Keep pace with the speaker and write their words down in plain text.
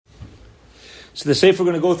So the sefer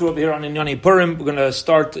we're going to go through up here on Inyani Purim. We're going to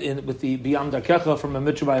start with the Biyam Darkecha from a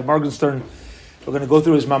Mitzvah by Morgenstern. We're going to go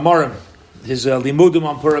through his Mamarim, his Limudim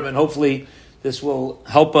on Purim, and hopefully this will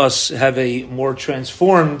help us have a more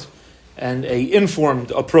transformed and a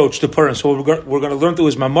informed approach to Purim. So we're going to learn through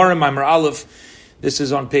his Mamarim, Mamar Aleph. This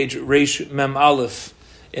is on page Reish Mem Aleph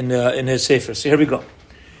in his sefer. So here we go.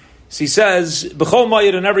 So he says, "B'chol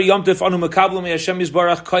Mayir, and every Yom Tif anu mekablu me'Hashem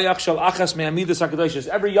Yisbarach koyach shel achas me'amidas hakadoshis."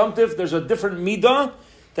 Every Yom Tif, there's a different midah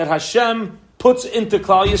that Hashem puts into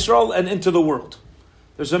Klal Yisrael and into the world.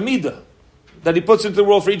 There's a midah that He puts into the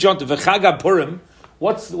world for each Yom Tif. V'chag Purim.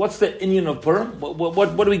 What's the inyan of Purim?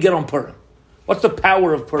 What do we get on Purim? What's the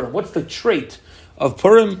power of Purim? What's the trait of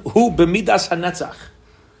Purim? Hu b'midas hanetzach.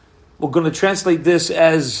 We're going to translate this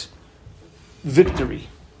as victory,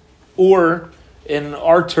 or in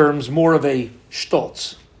our terms, more of a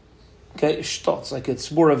stolz. Okay, stolz, like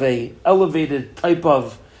it's more of a elevated type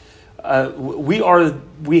of. We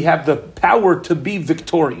have the power to be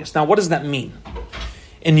victorious. Now, what does that mean?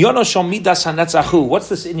 In Yono Shal Midas Hanetzachu, what's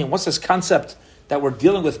this Indian? What's this concept that we're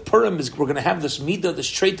dealing with? Purim is we're going to have this midah, this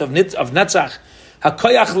trait of netzach.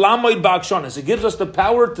 Hakoyach lamoid ba'akshonis. It gives us the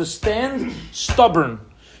power to stand stubborn.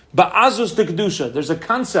 Ba'azus de kedusha. There's a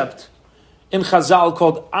concept in Chazal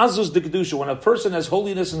called Azus de Kedusha. When a person has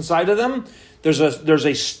holiness inside of them, there's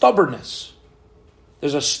a stubbornness.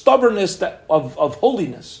 There's a stubbornness that of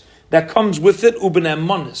holiness that comes with it, uben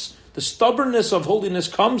emunis. The stubbornness of holiness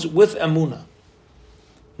comes with emunah.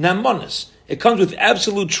 Nemunis. It comes with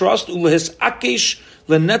absolute trust. Ulehis akesh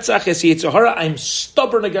lenetzach es yitzhara. I'm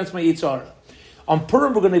stubborn against my yitzhara. On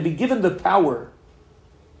Purim, we're going to be given the power,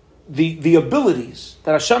 the abilities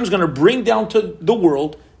that Hashem is going to bring down to the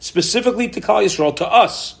world, specifically to Klal Yisrael, to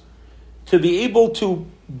us, to be able to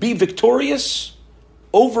be victorious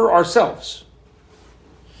over ourselves.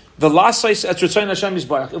 If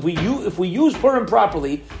we use Purim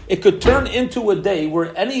properly, it could turn into a day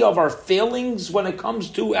where any of our failings when it comes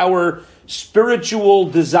to our spiritual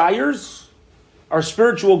desires, our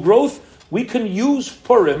spiritual growth, we can use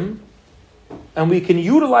Purim and we can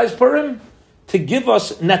utilize Purim to give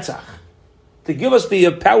us netzach, to give us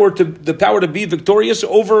the power to be victorious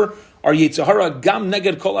over our Yetzirah, gam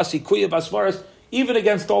neged kol asikuyev asvaras, even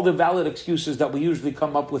against all the valid excuses that we usually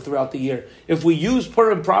come up with throughout the year. If we use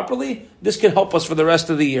Purim properly, this can help us for the rest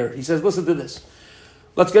of the year. He says, listen to this.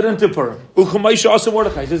 Let's get into Purim. Uchumaisha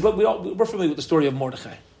Mordechai. He says, look, we're familiar with the story of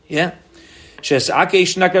Mordechai. Yeah? He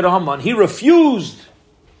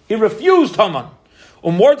refused Haman.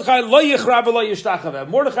 Mordechai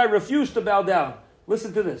refused to bow down.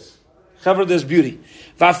 Listen to this. Chaver, there's beauty.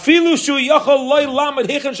 Why don't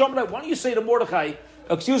you say to Mordechai,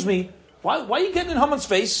 excuse me, why are you getting in Haman's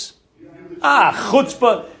face?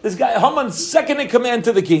 Chutzpah. This guy, Haman's second in command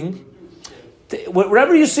to the king.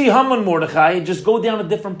 Wherever you see Haman, Mordechai, just go down a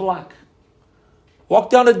different block. Walk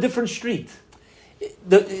down a different street.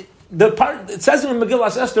 The part, it says in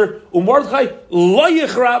Megillas Esther, Mordechai lo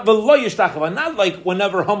yichra v'lo yishtachava. Not like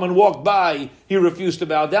whenever Haman walked by, he refused to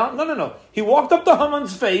bow down. No. He walked up to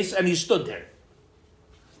Haman's face and he stood there.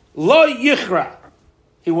 Lo yichra.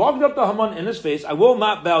 He walked up to Haman in his face. I will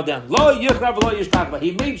not bow down. Lo yichra v'lo yishtachava.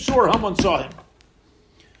 He made sure Haman saw him.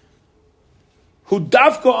 Hu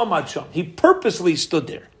davka amad sham. He purposely stood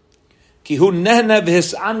there. Ki hu nehne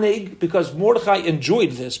v'hisanig, because Mordechai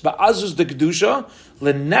enjoyed this. Ba'azus de kedusha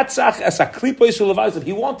lenetzach es haklipois u'levazah.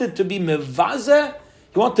 He wanted to be mevazeh.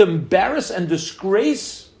 He wanted to embarrass and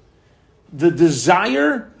disgrace the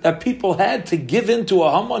desire that people had to give in to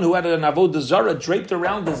a Haman who had an avodah zarah draped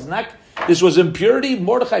around his neck. This was impurity.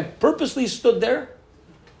 Mordechai purposely stood there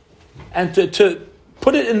and to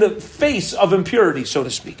put it in the face of impurity, so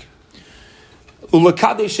to speak.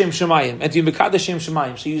 Ulakadeshem Shemayim, and to Mekadeshem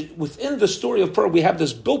Shemayim. So within the story of Purim, we have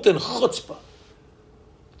this built-in chutzpah.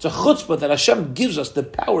 It's a chutzpah that Hashem gives us the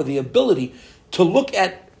power, the ability to look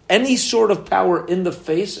at any sort of power in the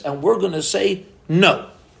face, and we're going to say no,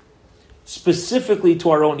 specifically to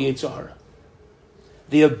our own Yetzirah.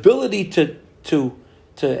 The ability to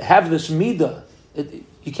have this midah.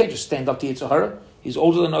 You can't just stand up to Yetzirah. He's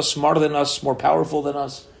older than us, smarter than us, more powerful than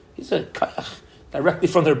us. He's a kayach. Directly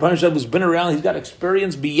from the Rebbeinu Shalom, who's been around, he's got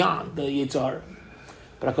experience beyond the Yitzhar.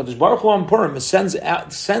 But HaKadosh Baruch Hu on Purim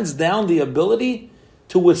sends down the ability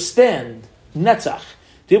to withstand Netzach,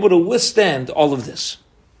 to be able to withstand all of this.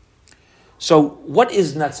 So, what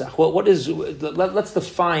is Netzach? Let's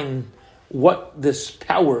define what this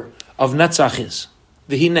power of Netzach is.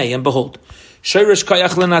 V'hinei, and behold, Sheirish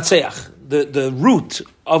Kayach Lenatzeach, the root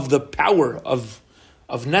of the power of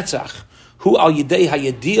Netzach. Hu al yidei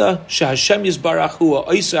hayediyah sheHashem Yisbarach hu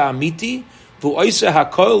ha'oisa amiti v'oisa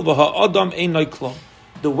hakoil v'ha'adam einay klom.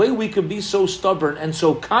 the way we can be so stubborn and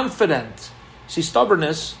so confident. See,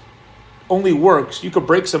 stubbornness only works. You could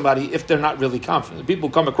break somebody if they're not really confident. People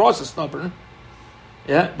come across as stubborn,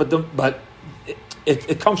 yeah, but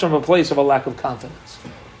it comes from a place of a lack of confidence.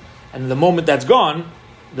 And the moment that's gone,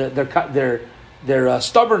 their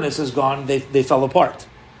stubbornness is gone. They fell apart,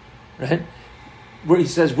 right? Where he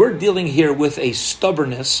says we're dealing here with a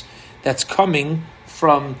stubbornness that's coming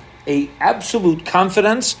from a absolute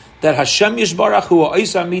confidence that Hashem Yishbarach Hu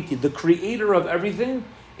Ha'isa Amiti, the creator of everything,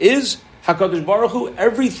 is HaKadosh Baruch Hu.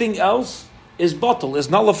 Everything else is batal,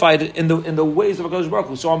 is nullified in the ways of HaKadosh Baruch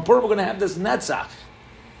Hu. So on Purim we're going to have this netzach,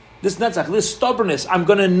 this stubbornness. I'm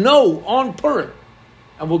going to know on Purim,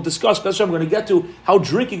 and we'll discuss. Especially, I'm going to get to how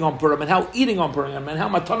drinking on Purim and how eating on Purim and how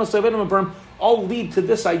Matanos Avedim on Purim all lead to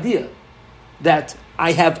this idea that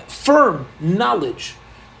I have firm knowledge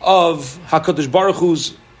of HaKadosh Baruch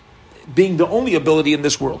Hu's being the only ability in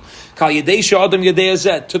this world. To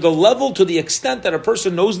the level, to the extent that a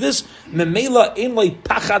person knows this, he's not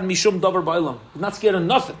scared of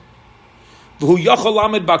nothing.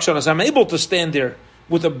 I'm able to stand there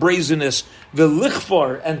with a brazenness,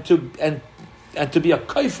 and to be a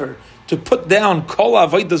kaifer, to put down kol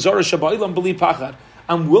avodah zara shabaylam b'li pachad.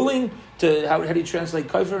 I'm willing to, how do you translate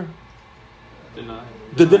kaifer?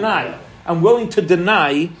 Deny. I'm willing to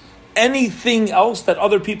deny anything else that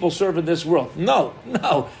other people serve in this world. No.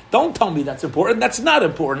 Don't tell me that's important. That's not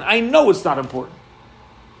important. I know it's not important.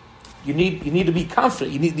 You need to be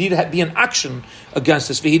confident. You need to be in action against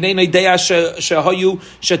this. He says,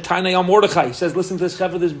 listen to this,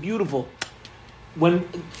 Chevra, this is beautiful.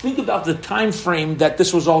 Think about the time frame that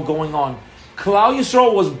this was all going on. Klal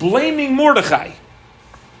Yisrael was blaming Mordechai.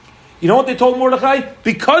 You know what they told Mordechai?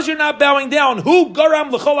 Because you're not bowing down, who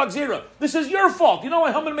garam l'chol akzira? This is your fault. You know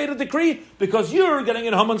why Haman made a decree? Because you're getting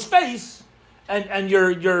in Haman's face, and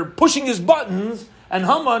you're pushing his buttons. And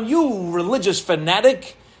Haman, you religious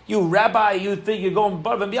fanatic, you rabbi, you think you're going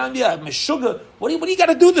above and beyond. Yeah, Meshuggah. What do you got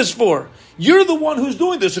to do this for? You're the one who's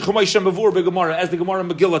doing this. As the Gemara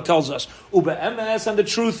Megillah tells us. And the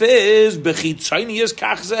truth is, on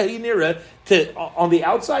the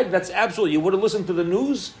outside, that's absolutely. You would have listened to the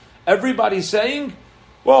news. Everybody's saying,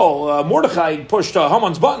 well, Mordechai pushed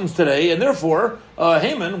Haman's buttons today, and therefore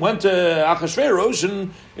Haman went to Achashverosh,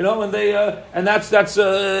 and that's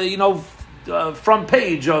front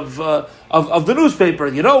page of the newspaper.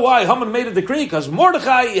 You know why Haman made a decree? Because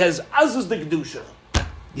Mordechai has azuz the kedusha.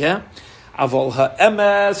 Yeah, avol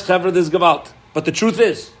ha'emes chevra des gevalt. But the truth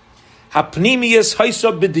is, hapnimius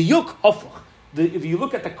haisa b'diyuk hafach. If you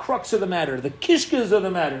look at the crux of the matter, the kishkas of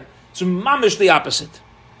the matter, it's mamish the opposite.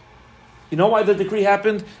 You know why the decree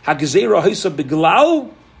happened? Hagzeira haisa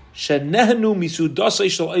beglal shenehnu misudasei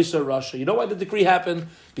shel isa rasha. You know why the decree happened?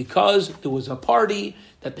 Because there was a party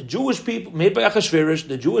that the Jewish people, made by Achashverosh,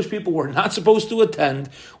 the Jewish people were not supposed to attend.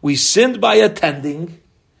 We sinned by attending,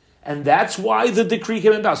 and that's why the decree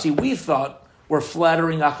came about. See, we thought we're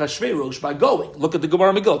flattering Achashverosh by going. Look at the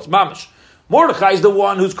Gemara Megillah, it's mamish. Mordechai is the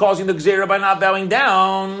one who's causing the Gzeira by not bowing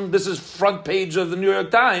down. This is front page of the New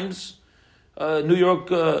York Times.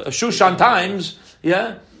 Shushan Times,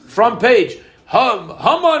 yeah, front page.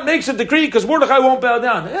 Haman makes a decree because Mordechai won't bow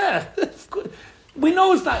down. Yeah, we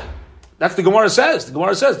know it's not. That's the Gemara says. The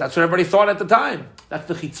Gemara says that's what everybody thought at the time. That's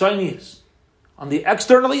the chitzonius. On the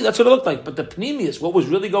externally, that's what it looked like. But the pneumius, what was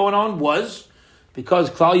really going on was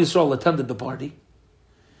because Klal Yisrael attended the party.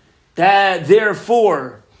 That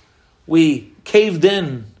therefore we caved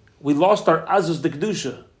in. We lost our azuz de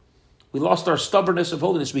kedusha. We lost our stubbornness of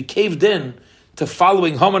holiness. We caved in to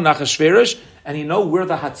following Haman Achashverosh, and you know where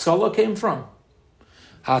the Hatzalah came from?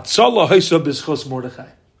 Hatzalah haisa b'schos Mordechai.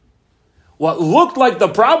 What looked like the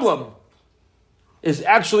problem is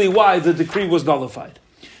actually why the decree was nullified.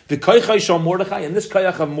 The koyach shel Mordechai, and this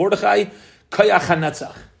koyach of Mordechai, koyach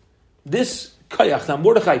hanetzach. This koyach, now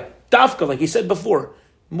Mordechai, dafka, like he said before,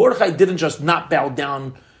 Mordechai didn't just not bow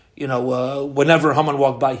down, whenever Haman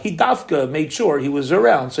walked by. He dafka made sure he was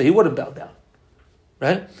around, so he wouldn't bow down.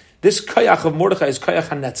 Right? This koyach of Mordechai is koyach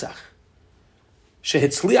hanetzach.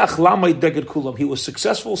 Shehitzliach lamay deged kulam. He was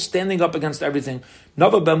successful standing up against everything.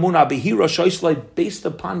 Nava b'emuna behira shoislay, based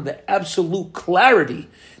upon the absolute clarity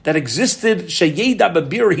that existed. Sheyeda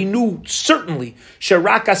b'bir, he knew certainly.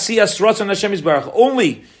 Sherak asiyas ratzon Hashem yisbarach.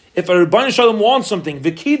 Only if a Rebbeinu Shalom wants something,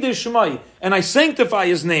 v'kidesh shmai, and I sanctify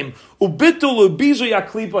His name, ubitul ubizu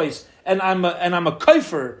yaklipais, and I'm a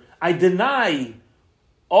kaifer. I deny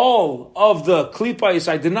all of the klipais.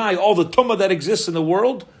 I deny all the tumah that exists in the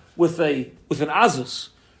world with an azus.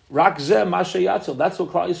 Rak zeh mashayatzel. That's what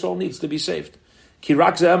Klal Yisrael needs to be saved. Ki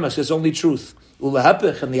rak zeh emes is only truth.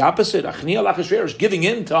 Ulehepech, and the opposite. Achniya l'Achashverosh, giving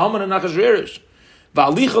in to Haman and Achashverosh.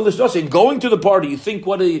 Va'alicha l'shasei, going to the party. You think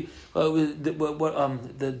the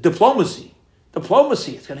diplomacy.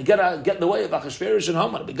 Diplomacy. It's going to get in the way of Achashverosh and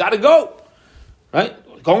Haman. We got to go, right?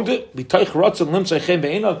 Going to be because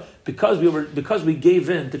we gave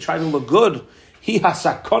in to try to look good. He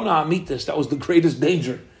hasakona amitis. That was the greatest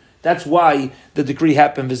danger. That's why the decree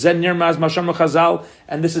happened. V'zen nirmaz masham chazal,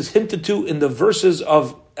 and this is hinted to in the verses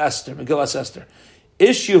of Esther, Megillas Esther.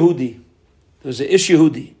 Ish Yehudi. There's an Ish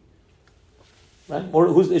Yehudi. Right?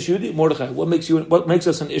 Who's the Ish Yehudi? Mordechai. What makes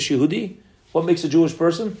us an Ish Yehudi? What makes a Jewish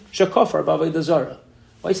person? Shakafar b'avodah zarah.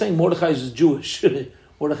 Why are you saying Mordechai is Jewish?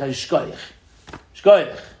 Mordechai is shkoyach.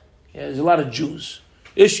 Shkoyach. Yeah, there's a lot of Jews.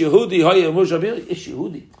 Ish Yehudi, Haya Moshavir. Ish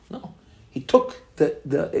Yehudi. No, he took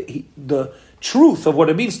the truth of what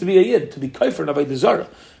it means to be a Yid, to be kaifer b'avodah zarah.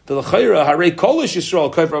 The l'chayra harei kol ish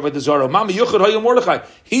Yisrael kaifer b'avodah zarah. Mama Yuchad Haya Mordechai.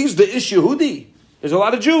 He's the Ish Yehudi. There's a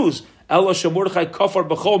lot of Jews. Ela Mordechai kafar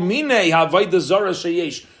b'chol minei ha'avodah zarah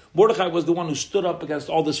sheyesh. Mordechai was the one who stood up against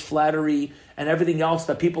all this flattery and everything else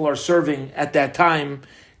that people are serving at that time.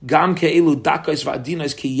 Gam ke'elu dakais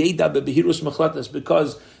va'adinas ki yeda bebehirus mechletas,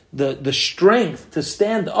 because the strength to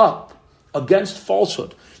stand up against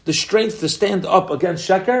falsehood, the strength to stand up against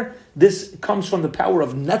sheker, this comes from the power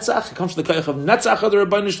of netzach. It comes from the kayach of netzach of the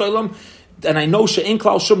Rebbeinu Shalom. And I know she'ein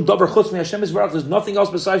klal shum davar chutz mi Hashem yisbarach. There's nothing else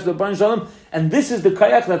besides the Rebbeinu Shalom. And this is the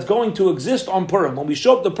kayach that's going to exist on Purim. When we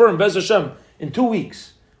show up to Purim, Bez Hashem, in 2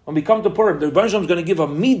 weeks, when we come to Purim, the Rebbeinu Shalom is going to give a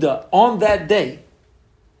midah on that day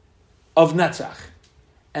of netzach.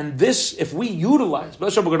 And this, if we utilize,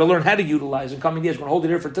 Bez Hashem, we're going to learn how to utilize in coming years. We're going to hold it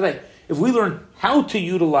here for today. If we learn how to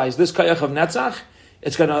utilize this kayach of netzach,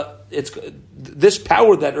 it's this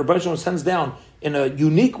power that Rebbeinu Shalom sends down in a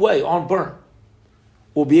unique way on Purim.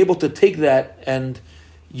 We'll be able to take that and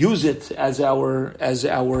use it as our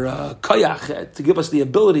kayach to give us the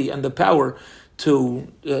ability and the power to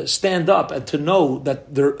stand up and to know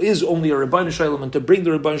that there is only a Rebbeinu Shalom, and to bring the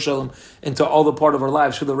Rebbeinu Shalom into all the part of our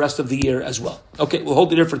lives for the rest of the year as well. Okay, we'll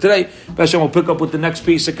hold it here for today. Hashem will pick up with the next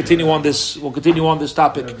piece and continue on this. We'll continue on this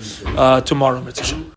topic tomorrow.